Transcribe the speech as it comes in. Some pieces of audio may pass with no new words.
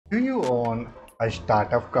Do you own a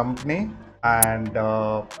startup company and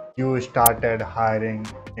you started hiring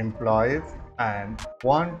employees and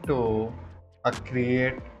want to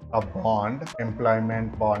create a bond,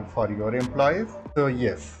 employment bond for your employees? So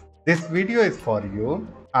yes, this video is for you.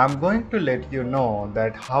 I'm going to let you know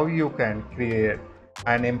that how you can create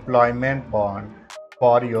an employment bond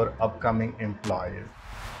for your upcoming employees.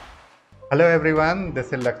 Hello everyone,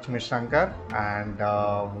 this is Lakshmi Shankar and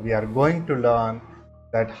we are going to learn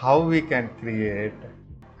that how we can create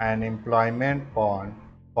an employment bond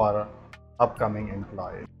for upcoming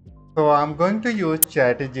employees. So I'm going to use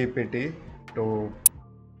ChatGPT to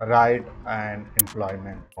write an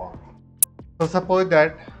employment bond. So suppose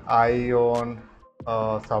that I own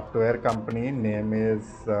a software company, name is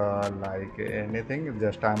like anything,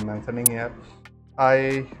 just I'm mentioning here.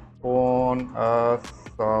 I own a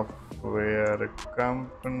software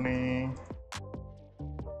company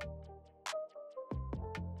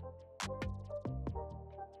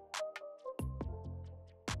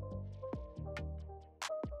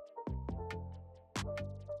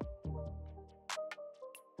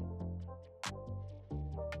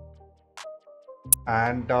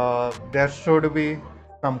and there should be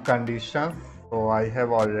some conditions. So I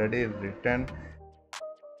have already written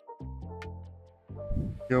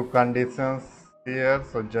few conditions here.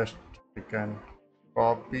 So just you can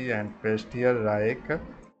copy and paste here, like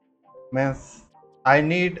means I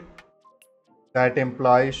need that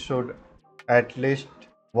employee should at least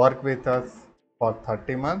work with us for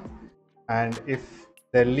 30 months, and if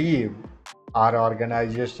they leave our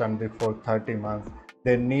organization before 30 months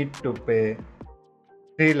they need to pay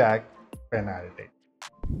 3 lakh penalty.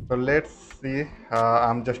 So let's see,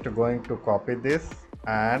 I'm just going to copy this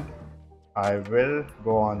and I will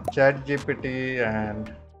go on ChatGPT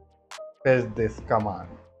and paste this command.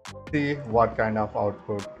 See what kind of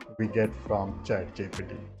output we get from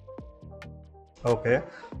ChatGPT. Okay,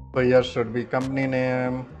 so here should be company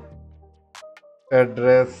name,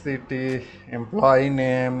 address, city, employee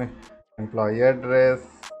name, employee address,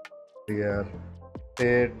 their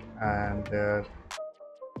state and their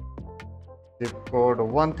zip code.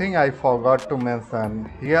 One thing I forgot to mention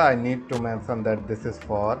here, I need to mention that this is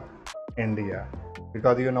for India,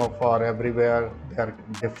 because you know for everywhere there are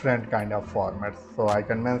different kind of formats. So I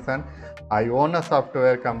can mention I own a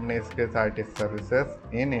software company, Skills IT Services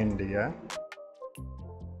in India.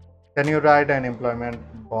 Can you write an employment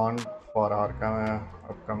bond for our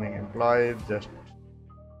upcoming employees? Just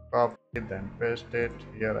copy then paste it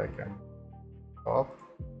here. I can stop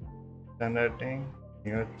generating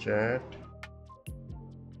new chat,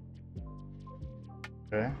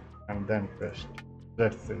 okay, and then paste.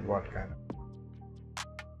 Let's see what kind of.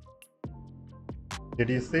 Did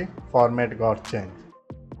you see format got changed?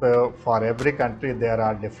 So for every country there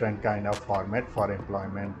are different kind of format for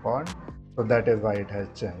employment bond, so that is why it has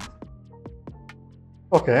changed.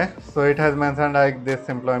 Okay, so it has mentioned like this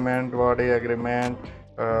employment body agreement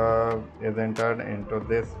is entered into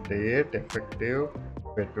this date, effective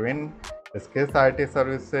between Skills IT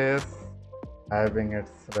Services having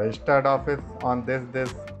its registered office on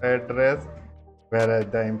this address, whereas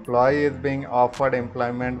the employee is being offered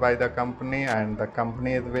employment by the company and the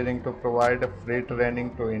company is willing to provide free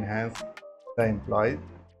training to enhance the employee's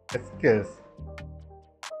skills.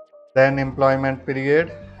 Then employment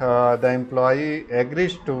period, the employee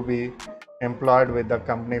agrees to be employed with the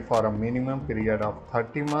company for a minimum period of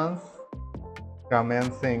 30 months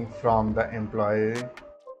commencing from the employee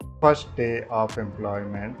first day of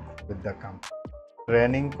employment with the company.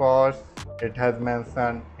 Training costs, it has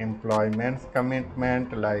mentioned employment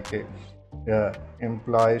commitment, like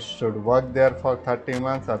employees should work there for 30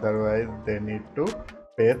 months, otherwise they need to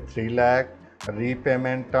pay 3 lakh.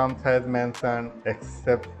 Repayment terms has mentioned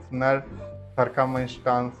exceptional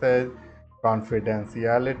circumstances,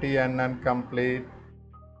 confidentiality and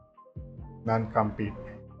non-compete,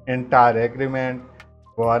 entire agreement,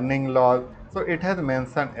 warning laws. So it has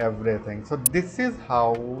mentioned everything. So this is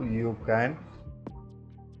how you can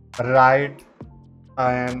write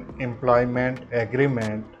an employment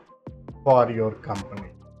agreement for your company.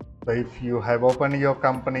 So if you have opened your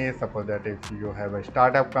company, suppose that if you have a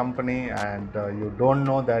startup company and you don't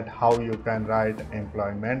know that how you can write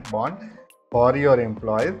employment bond for your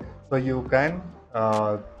employees, so you can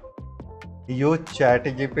use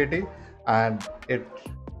ChatGPT and it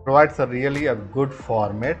provides a really a good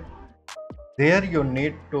format. There you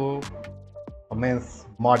need to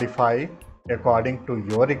modify according to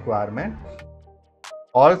your requirement.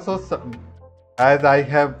 Also, as I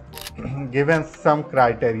have given some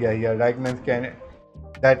criteria here, like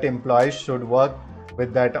that employees should work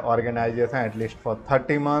with that organization at least for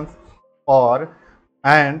 30 months, or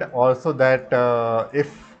and also that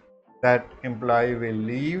if that employee will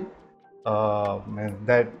leave, means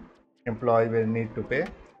that employee will need to pay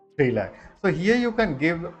 3 lakh. So here you can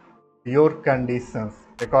give your conditions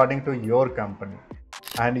according to your company,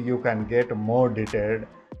 and you can get more detailed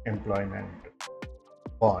employment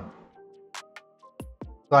bond.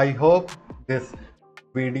 So I hope this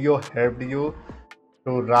video helped you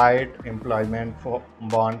to write employment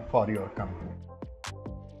bond for your company.